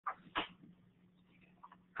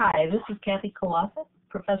Hi, this is Kathy Kolasa,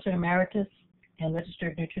 Professor Emeritus and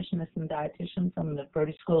Registered Nutritionist and Dietitian from the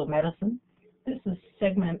Brody School of Medicine. This is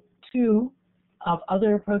segment 2 of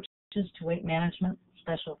Other Approaches to Weight Management,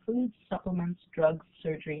 Special Foods, Supplements, Drugs,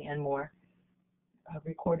 Surgery, and More,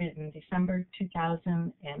 recorded in December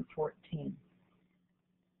 2014.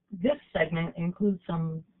 This segment includes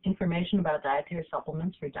some information about dietary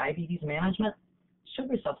supplements for diabetes management,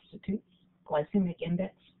 sugar substitutes, glycemic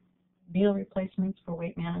index, meal replacements for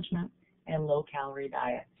weight management, and low-calorie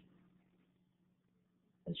diets.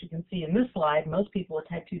 As you can see in this slide, most people with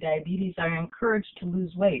type 2 diabetes are encouraged to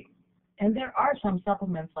lose weight. And there are some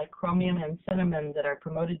supplements like chromium and cinnamon that are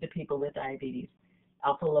promoted to people with diabetes.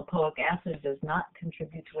 Alpha-lipoic acid does not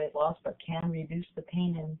contribute to weight loss, but can reduce the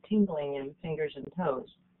pain and tingling in fingers and toes.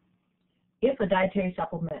 If a dietary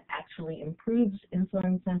supplement actually improves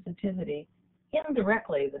insulin sensitivity,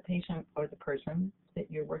 indirectly, the patient or the person that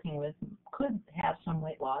you're working with could have some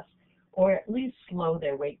weight loss or at least slow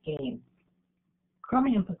their weight gain.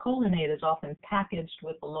 Chromium picolinate is often packaged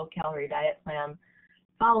with a low-calorie diet plan.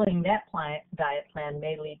 Following that diet plan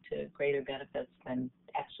may lead to greater benefits than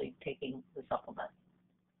actually taking the supplement.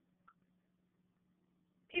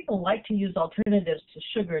 People like to use alternatives to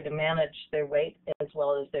sugar to manage their weight as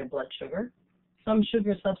well as their blood sugar. Some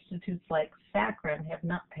sugar substitutes like saccharin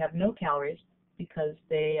have no calories because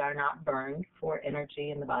they are not burned for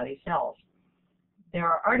energy in the body cells. There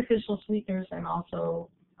are artificial sweeteners and also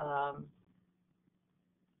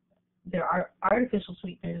there are artificial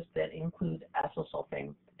sweeteners that include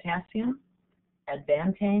acysulfame potassium,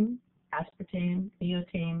 advantame, aspartame,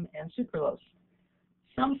 neotame, and sucralose.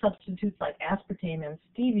 Some substitutes like aspartame and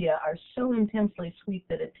stevia are so intensely sweet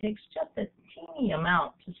that it takes just a teeny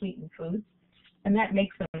amount to sweeten foods, and that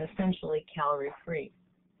makes them essentially calorie-free.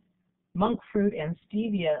 Monk fruit and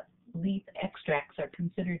stevia leaf extracts are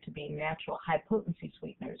considered to be natural high-potency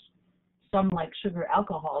sweeteners. Some, like sugar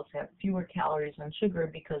alcohols, have fewer calories than sugar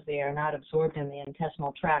because they are not absorbed in the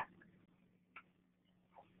intestinal tract.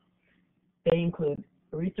 They include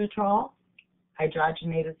erythritol,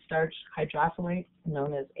 hydrogenated starch hydrosylate,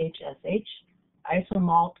 known as HSH,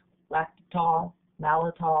 isomalt, lactitol,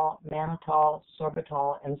 maltitol, mannitol,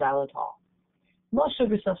 sorbitol, and xylitol. Most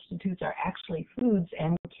sugar substitutes are actually foods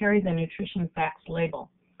and carry the nutrition facts label.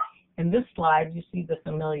 In this slide, you see the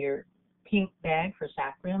familiar pink bag for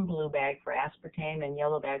saccharin, blue bag for aspartame, and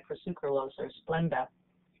yellow bag for sucralose or Splenda.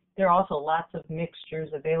 There are also lots of mixtures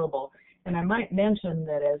available, and I might mention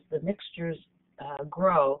that as the mixtures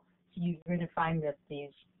grow, you're going to find that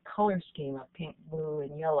these color scheme of pink, blue,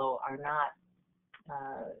 and yellow are not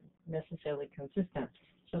necessarily consistent.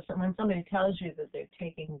 So when somebody tells you that they're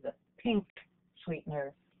taking the pink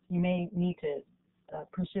sweetener, you may need to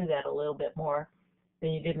pursue that a little bit more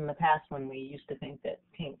than you did in the past when we used to think that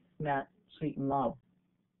pink meant sweet and low.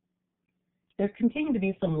 There continue to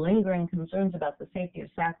be some lingering concerns about the safety of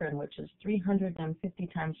saccharin, which is 350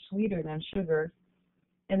 times sweeter than sugar,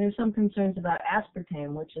 and there's some concerns about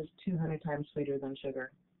aspartame, which is 200 times sweeter than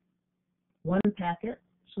sugar. One packet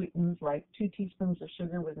sweetens like 2 teaspoons of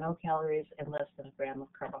sugar with no calories and less than a gram of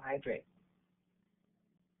carbohydrate.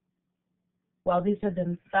 While these have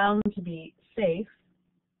been found to be safe,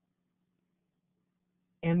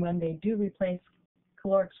 and when they do replace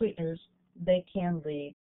caloric sweeteners, they can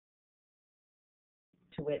lead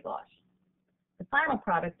to weight loss. The final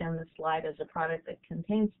product on this slide is a product that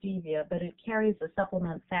contains stevia, but it carries a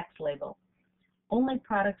supplement facts label. Only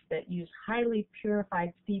products that use highly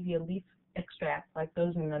purified stevia leaf extract, like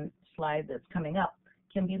those in the slide that's coming up,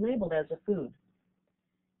 can be labeled as a food.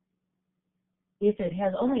 If it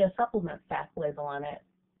has only a supplement fact label on it,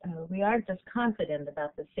 we aren't as confident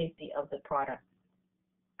about the safety of the product.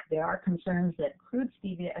 There are concerns that crude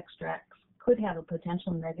stevia extracts could have a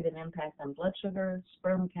potential negative impact on blood sugar,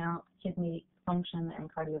 sperm count, kidney function, and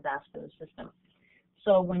cardiovascular system.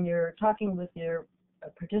 So when you're talking with your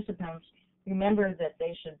participants, remember that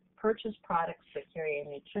they should purchase products that carry a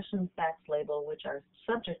nutrition facts label, which are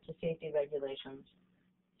subject to safety regulations.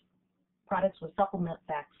 Products with supplement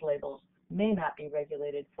facts labels may not be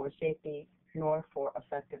regulated for safety nor for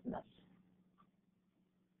effectiveness.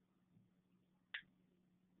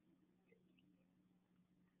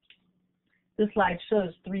 This slide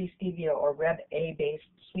shows 3 stevia or Reb A-based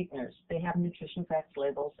sweeteners. They have nutrition facts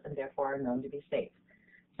labels and therefore are known to be safe.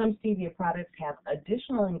 Some stevia products have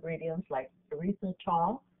additional ingredients like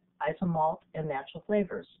erythritol, isomalt, and natural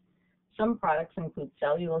flavors. Some products include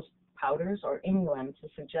cellulose powders or inulin to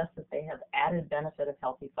suggest that they have added benefit of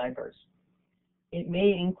healthy fibers. It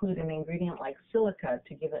may include an ingredient like silica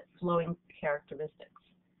to give it flowing characteristics.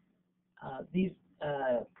 These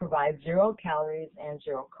provides 0 calories and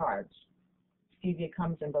 0 carbs. Stevia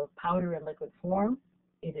comes in both powder and liquid form.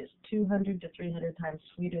 It is 200 to 300 times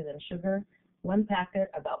sweeter than sugar. One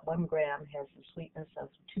packet, about 1 gram, has the sweetness of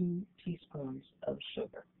 2 teaspoons of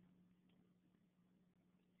sugar.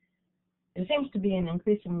 There seems to be an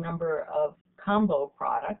increasing number of combo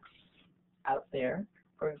products out there.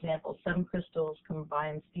 For example, some crystals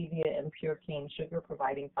combine stevia and pure cane sugar,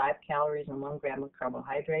 providing 5 calories and 1 gram of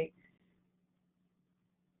carbohydrate.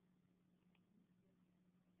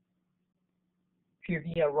 Pure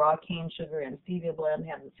Via raw cane sugar and stevia blend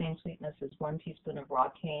have the same sweetness as 1 teaspoon of raw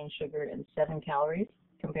cane sugar and 7 calories,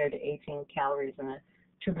 compared to 18 calories in a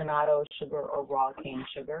turbinado sugar or raw cane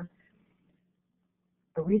sugar.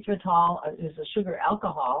 Erythritol is a sugar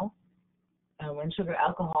alcohol. When sugar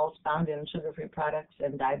alcohol is found in sugar-free products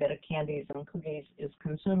and diabetic candies and cookies is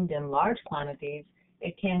consumed in large quantities,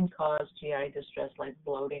 it can cause GI distress like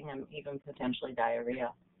bloating and even potentially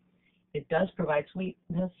diarrhea. It does provide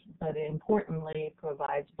sweetness, but it importantly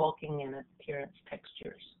provides bulking and appearance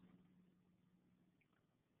textures.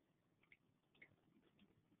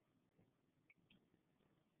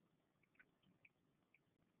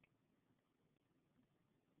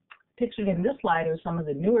 Pictured in this slide are some of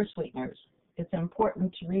the newer sweeteners. It's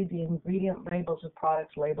important to read the ingredient labels of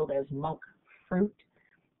products labeled as monk fruit.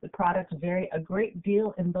 The products vary a great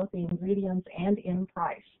deal in both the ingredients and in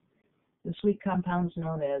price. The sweet compounds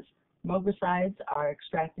known as mogicides are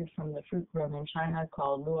extracted from the fruit grown in China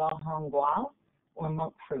called luohongguao, or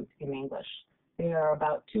monk fruit in English. They are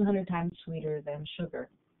about 200 times sweeter than sugar.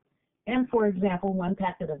 And for example, 1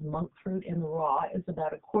 packet of monk fruit in the raw is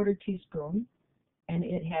about 1/4 teaspoon, and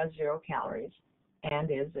it has 0 calories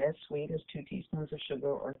and is as sweet as 2 teaspoons of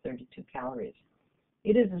sugar or 32 calories.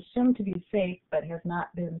 It is assumed to be safe, but has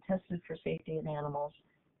not been tested for safety in animals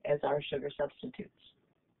as are sugar substitutes.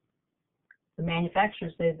 The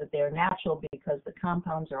manufacturers say that they are natural because the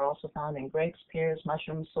compounds are also found in grapes, pears,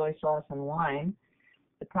 mushrooms, soy sauce, and wine.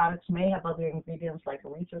 The products may have other ingredients like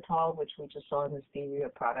erythritol, which we just saw in the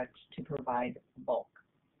stevia products, to provide bulk.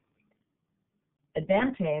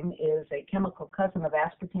 Advantame is a chemical cousin of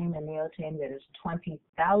aspartame and neotame that is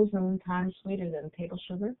 20,000 times sweeter than table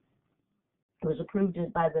sugar. It was approved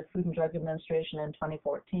by the Food and Drug Administration in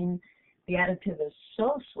 2014. The additive is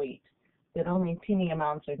so sweet that only teeny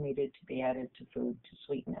amounts are needed to be added to food to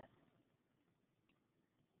sweeten it.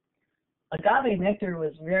 Agave nectar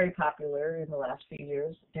was very popular in the last few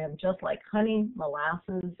years, and just like honey,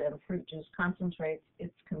 molasses, and fruit juice concentrates,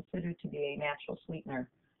 it's considered to be a natural sweetener.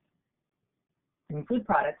 In food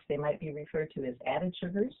products, they might be referred to as added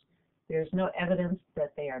sugars. There's no evidence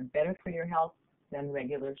that they are better for your health than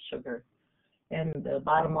regular sugar. And the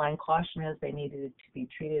bottom line caution is they needed to be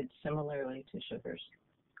treated similarly to sugars.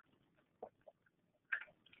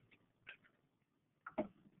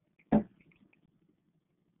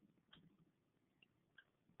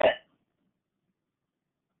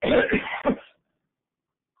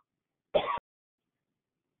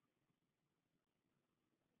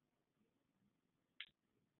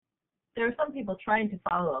 There are some people trying to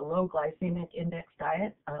follow a low glycemic index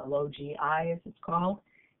diet, a low GI as it's called,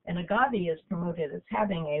 and agave is promoted as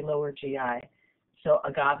having a lower GI. So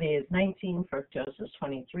agave is 19, fructose is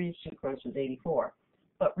 23, sucrose is 84.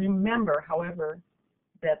 But remember, however,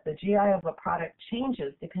 that the GI of a product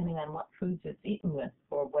changes depending on what foods it's eaten with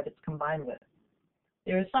or what it's combined with.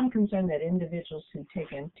 There is some concern that individuals who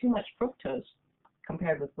take in too much fructose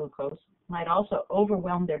compared with glucose might also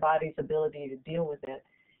overwhelm their body's ability to deal with it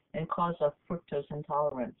and cause a fructose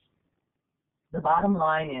intolerance. The bottom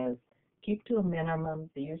line is keep to a minimum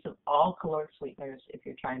the use of all caloric sweeteners if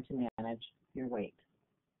you're trying to manage your weight.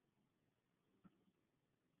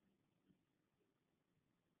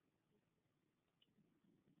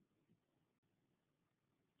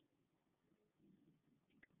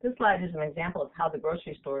 This slide is an example of how the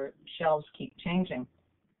grocery store shelves keep changing.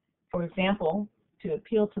 For example, to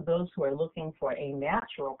appeal to those who are looking for a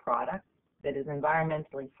natural product that is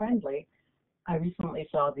environmentally friendly, I recently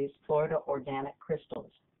saw these Florida organic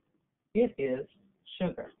crystals. It is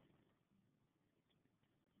sugar.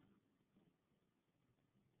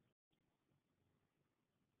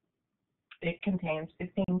 It contains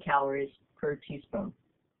 15 calories per teaspoon.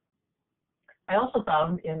 I also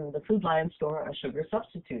found in the Food Lion store a sugar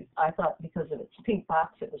substitute. I thought because of its pink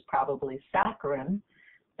box it was probably saccharin,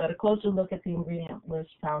 but a closer look at the ingredient list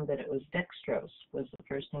found that it was dextrose was the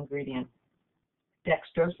first ingredient.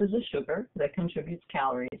 Dextrose is a sugar that contributes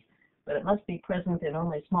calories, but it must be present in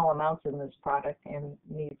only small amounts in this product and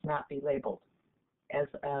needs not be labeled as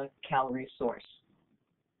a calorie source.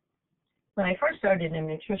 When I first started in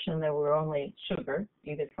nutrition, there were only sugar,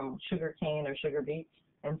 either from sugar cane or sugar beets,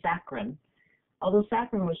 and saccharin. Although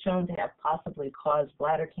saccharin was shown to have possibly caused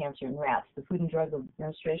bladder cancer in rats, the Food and Drug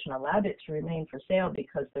Administration allowed it to remain for sale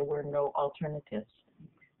because there were no alternatives.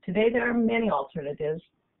 Today, there are many alternatives,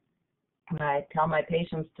 and I tell my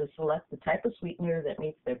patients to select the type of sweetener that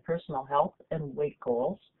meets their personal health and weight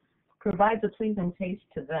goals, provides a pleasing taste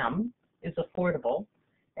to them, is affordable,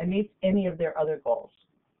 and meets any of their other goals.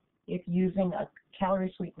 If using a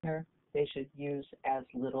calorie sweetener, they should use as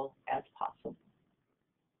little as possible.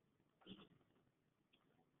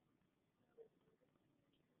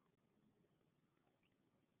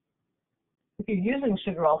 If you're using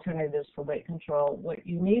sugar alternatives for weight control, what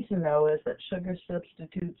you need to know is that sugar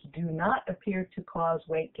substitutes do not appear to cause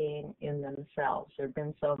weight gain in themselves. There have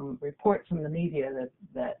been some reports in the media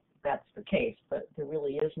that's the case, but there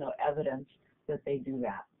really is no evidence that they do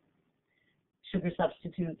that. Sugar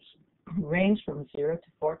substitutes range from 0 to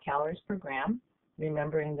 4 calories per gram,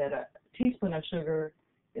 remembering that a teaspoon of sugar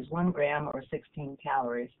is 1 gram or 16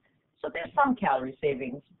 calories. So there's some calorie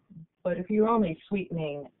savings, but if you're only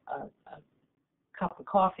sweetening a cup of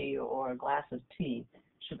coffee or a glass of tea,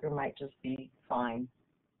 sugar might just be fine.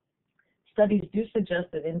 Studies do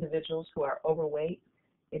suggest that individuals who are overweight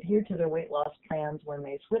adhere to their weight loss plans when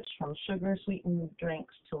they switch from sugar-sweetened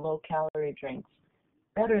drinks to low-calorie drinks,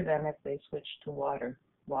 better than if they switch to water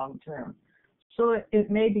long term. So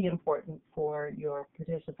it may be important for your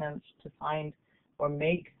participants to find or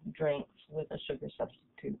make drinks with a sugar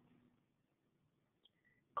substitute.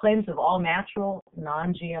 Claims of all natural,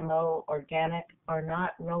 non-GMO, organic are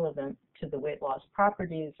not relevant to the weight loss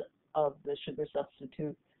properties of the sugar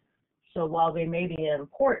substitute. So while they may be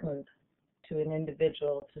important to an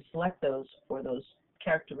individual to select those for those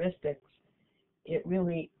characteristics, it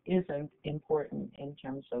really isn't important in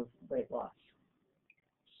terms of weight loss.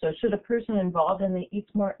 So should a person involved in the Eat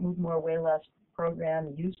Smart, Move More, Weigh Less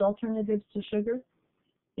program use alternatives to sugar?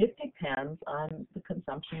 It depends on the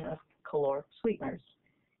consumption of caloric sweeteners.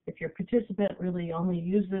 If your participant really only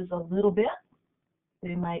uses a little bit,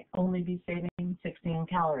 they might only be saving 16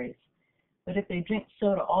 calories. But if they drink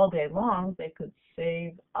soda all day long, they could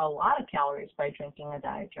save a lot of calories by drinking a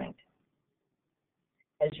diet drink.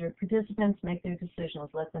 As your participants make their decisions,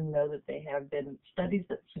 let them know that there have been studies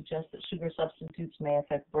that suggest that sugar substitutes may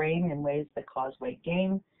affect brain in ways that cause weight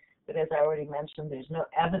gain, but as I already mentioned, there's no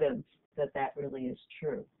evidence that that really is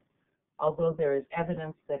true. Although there is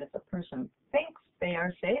evidence that if a person thinks they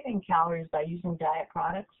are saving calories by using diet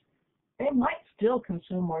products, they might still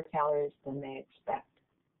consume more calories than they expect.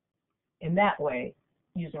 In that way,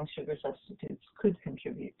 using sugar substitutes could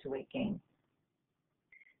contribute to weight gain.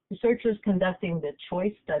 Researchers conducting the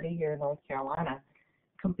CHOICE study here in North Carolina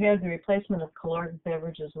compared the replacement of caloric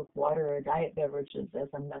beverages with water or diet beverages as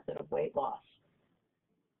a method of weight loss.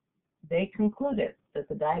 They concluded that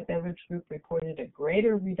the diet beverage group reported a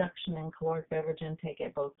greater reduction in caloric beverage intake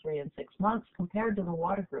at both 3 and 6 months compared to the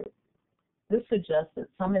water group. This suggests that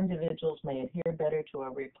some individuals may adhere better to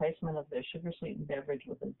a replacement of their sugar-sweetened beverage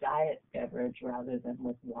with a diet beverage rather than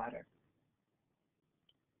with water.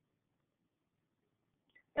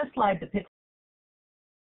 This slide depicts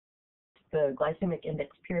the glycemic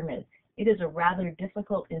index pyramid. It is a rather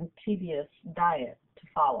difficult and tedious diet to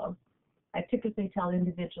follow. I typically tell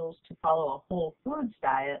individuals to follow a whole foods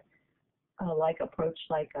diet, approach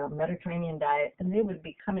like a Mediterranean diet, and they would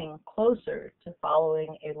be coming closer to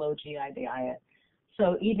following a low GI diet.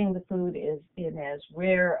 So eating the food is in as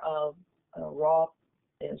rare of raw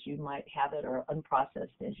as you might have it or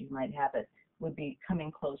unprocessed as you might have it, would be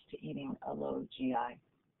coming close to eating a low GI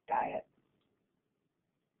diet.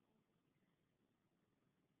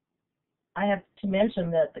 I have to mention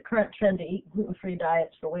that the current trend to eat gluten-free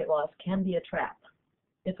diets for weight loss can be a trap.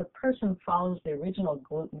 If a person follows the original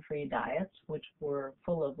gluten-free diets, which were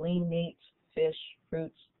full of lean meats, fish,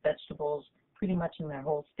 fruits, vegetables, pretty much in their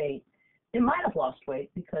whole state, they might have lost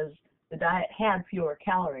weight because the diet had fewer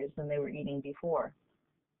calories than they were eating before.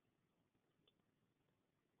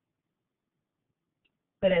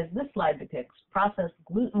 But as this slide depicts, processed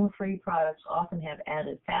gluten-free products often have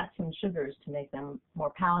added fats and sugars to make them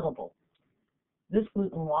more palatable. This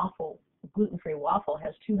gluten-free waffle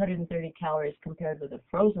has 230 calories compared with a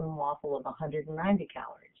frozen waffle of 190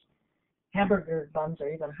 calories. Hamburger buns are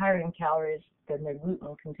even higher in calories than their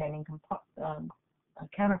gluten-containing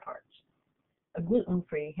counterparts. A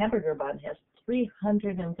gluten-free hamburger bun has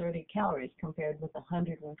 330 calories compared with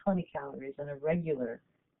 120 calories in a regular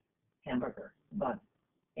hamburger bun,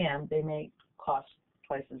 and they may cost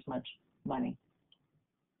twice as much money.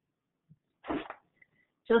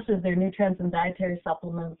 Just as there are new trends in dietary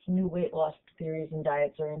supplements, new weight loss theories and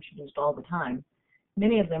diets are introduced all the time.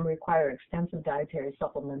 Many of them require extensive dietary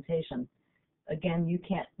supplementation. Again, you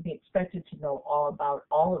can't be expected to know all about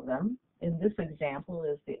all of them. In this example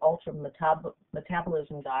is the ultra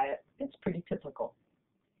metabolism diet. It's pretty typical.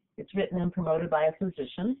 It's written and promoted by a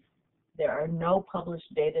physician. There are no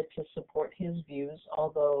published data to support his views,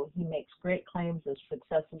 although he makes great claims of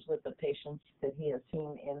successes with the patients that he has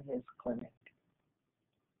seen in his clinic.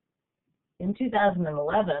 In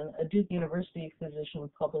 2011, a Duke University physician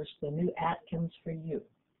published the new Atkins for You.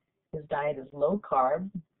 His diet is low carb,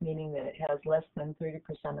 meaning that it has less than 30%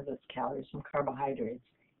 of its calories from carbohydrates,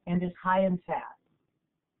 and is high in fat.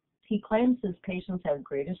 He claims his patients have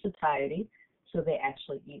greater satiety, so they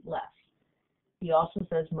actually eat less. He also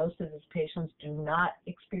says most of his patients do not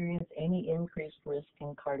experience any increased risk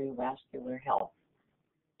in cardiovascular health.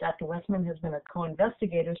 Dr. Westman has been a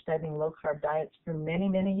co-investigator studying low-carb diets for many,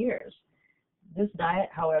 many years. This diet,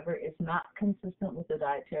 however, is not consistent with the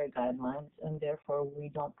dietary guidelines, and therefore we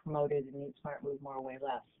don't promote it in Eat Smart, Move More, Weigh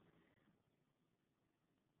Less.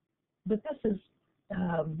 But this is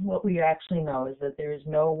what we actually know, is that there is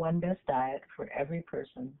no one best diet for every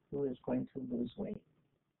person who is going to lose weight.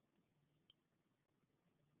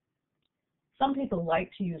 Some people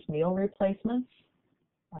like to use meal replacements,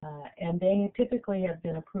 and they typically have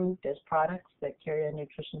been approved as products that carry a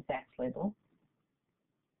nutrition facts label.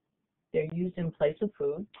 They're used in place of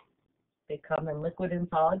food. They come in liquid and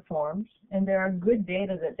solid forms, and there are good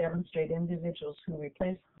data that demonstrate individuals who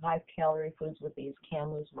replace high-calorie foods with these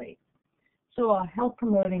can lose weight. So a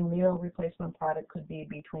health-promoting meal replacement product could be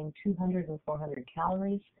between 200 and 400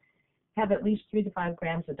 calories, have at least 3 to 5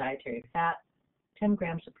 grams of dietary fat, 10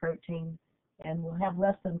 grams of protein, and will have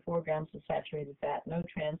less than 4 grams of saturated fat, no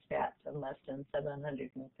trans fats, and less than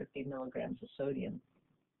 750 milligrams of sodium.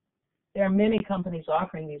 There are many companies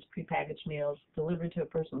offering these prepackaged meals delivered to a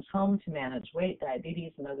person's home to manage weight,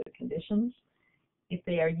 diabetes, and other conditions. If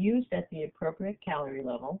they are used at the appropriate calorie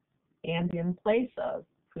level and in place of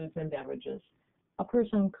foods and beverages, a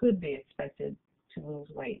person could be expected to lose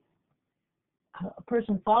weight. A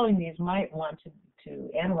person following these might want to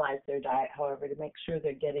analyze their diet, however, to make sure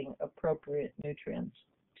they're getting appropriate nutrients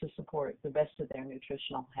to support the rest of their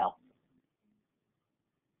nutritional health.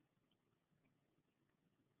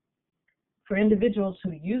 For individuals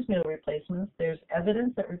who use meal replacements, there's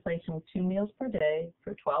evidence that replacing 2 meals per day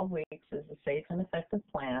for 12 weeks is a safe and effective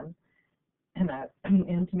plan, and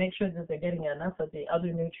to make sure that they're getting enough of the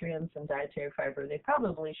other nutrients and dietary fiber, they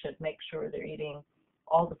probably should make sure they're eating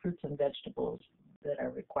all the fruits and vegetables that are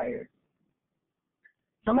required.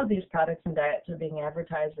 Some of these products and diets are being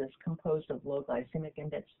advertised as composed of low glycemic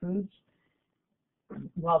index foods.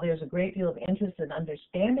 While there's a great deal of interest in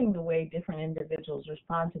understanding the way different individuals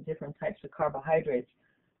respond to different types of carbohydrates,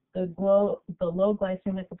 the low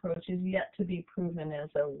glycemic approach is yet to be proven as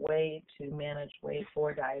a way to manage weight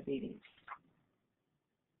for diabetes.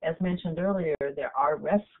 As mentioned earlier, there are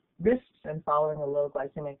risks in following a low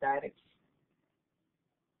glycemic diet,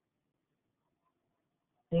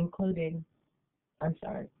 including, as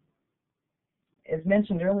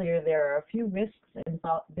mentioned earlier, there are few risks in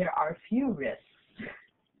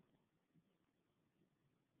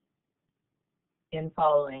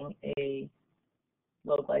following a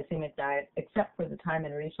low glycemic diet, except for the time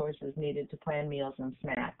and resources needed to plan meals and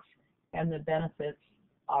snacks, and the benefits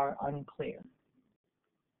are unclear.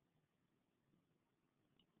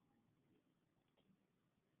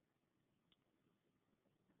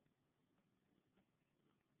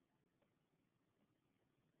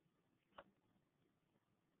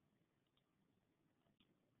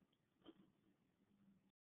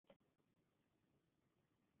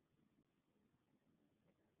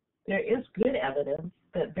 There is good evidence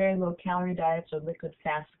that very low-calorie diets or liquid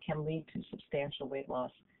fasts can lead to substantial weight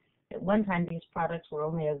loss. At one time, these products were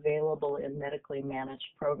only available in medically managed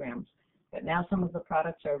programs, but now some of the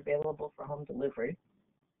products are available for home delivery.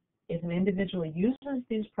 If an individual uses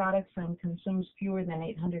these products and consumes fewer than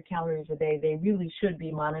 800 calories a day, they really should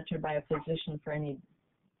be monitored by a physician for any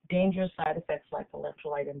dangerous side effects like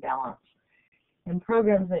electrolyte imbalance. In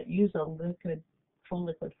programs that use a full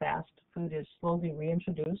liquid fast, food is slowly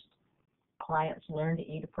reintroduced. Clients learn to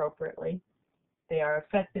eat appropriately. They are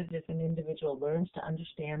effective if an individual learns to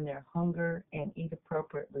understand their hunger and eat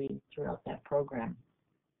appropriately throughout that program.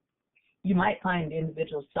 You might find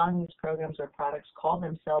individuals selling these programs or products call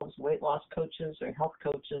themselves weight loss coaches or health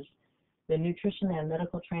coaches. The nutrition and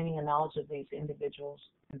medical training and knowledge of these individuals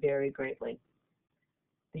vary greatly.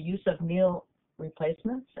 The use of meal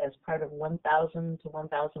replacements as part of 1,000 to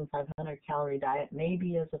 1,500 calorie diet may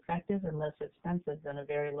be as effective and less expensive than a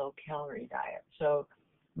very low calorie diet. So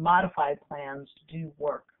modified plans do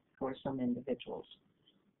work for some individuals.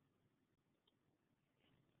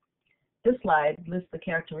 This slide lists the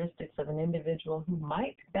characteristics of an individual who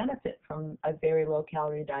might benefit from a very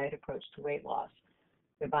low-calorie diet approach to weight loss.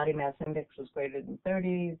 Their body mass index is greater than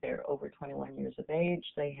 30, they're over 21 years of age,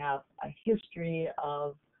 they have a history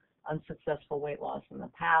of unsuccessful weight loss in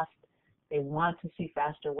the past, they want to see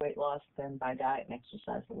faster weight loss than by diet and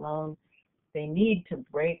exercise alone, they need to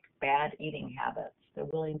break bad eating habits, they're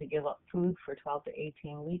willing to give up food for 12 to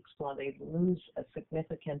 18 weeks while they lose a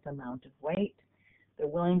significant amount of weight, they're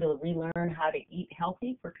willing to relearn how to eat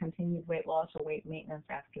healthy for continued weight loss or weight maintenance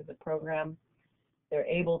after the program. They're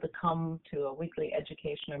able to come to a weekly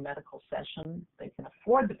education or medical session. They can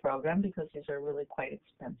afford the program because these are really quite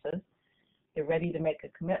expensive. They're ready to make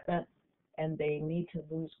a commitment, and they need to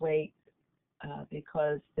lose weight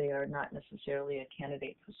because they are not necessarily a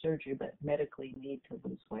candidate for surgery, but medically need to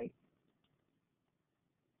lose weight.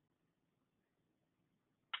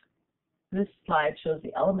 This slide shows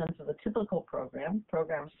the elements of a typical program.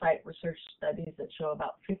 Programs cite research studies that show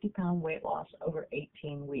about 50-pound weight loss over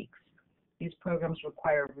 18 weeks. These programs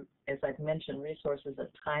require, as I've mentioned, resources of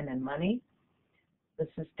time and money. The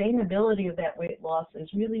sustainability of that weight loss is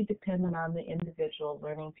really dependent on the individual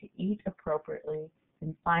learning to eat appropriately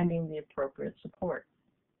and finding the appropriate support.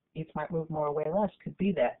 Eat Smart, Move More, Weigh Less could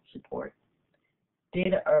be that support.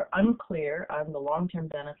 Data are unclear on the long-term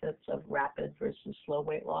benefits of rapid versus slow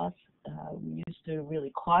weight loss. We used to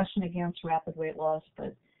really caution against rapid weight loss,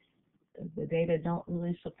 but the data don't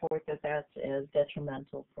really support that that's as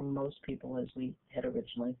detrimental for most people as we had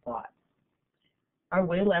originally thought. Our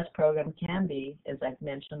Weigh Less program can be, as I've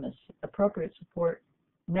mentioned, an appropriate support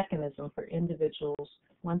mechanism for individuals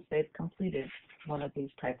once they've completed one of these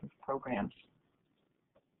type of programs.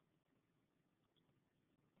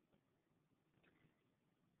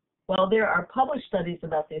 While there are published studies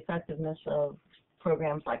about the effectiveness of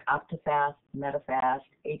programs like OptiFast, MetaFast,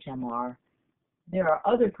 HMR, there are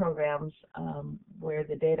other programs where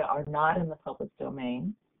the data are not in the public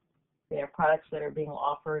domain. They are products that are being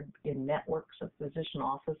offered in networks of physician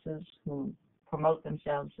offices who promote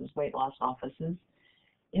themselves as weight loss offices.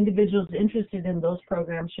 Individuals interested in those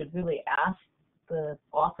programs should really ask the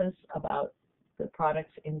office about the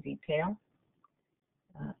products in detail.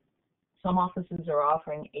 Some offices are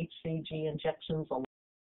offering HCG injections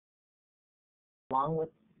along with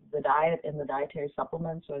the diet and the dietary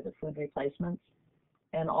supplements or the food replacements.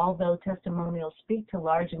 And although testimonials speak to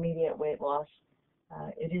large immediate weight loss,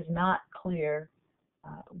 it is not clear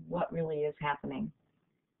what really is happening.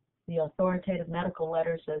 The authoritative medical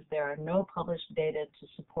letter says there are no published data to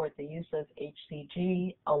support the use of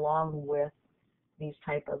HCG along with these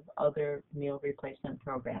type of other meal replacement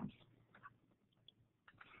programs.